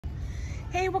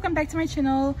Hey, welcome back to my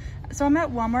channel. So I'm at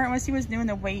Walmart. I want to see what's new in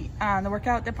the the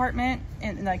workout department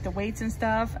and like the weights and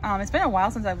stuff. It's been a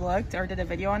while since I've looked or did a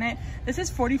video on it. This is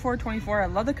 $44.24. I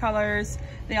love the colors.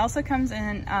 They also comes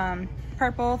in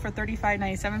purple for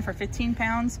 $35.97 for 15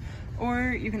 pounds,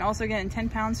 or you can also get in 10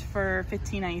 pounds for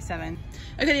 $15.97.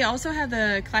 Okay, they also have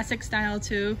the classic style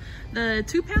too. The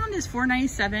 2 pound is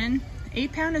 $4.97,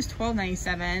 8 pound is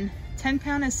 $12.97, 10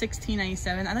 pound is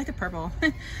 $16.97. I like the purple.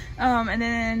 And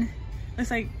then looks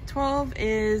like 12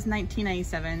 is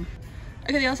 $19.97.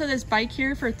 Okay, they also have this bike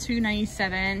here for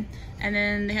 $2.97, and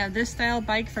then they have this style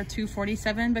bike for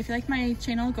 $2.47. But if you like my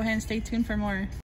channel, go ahead and stay tuned for more.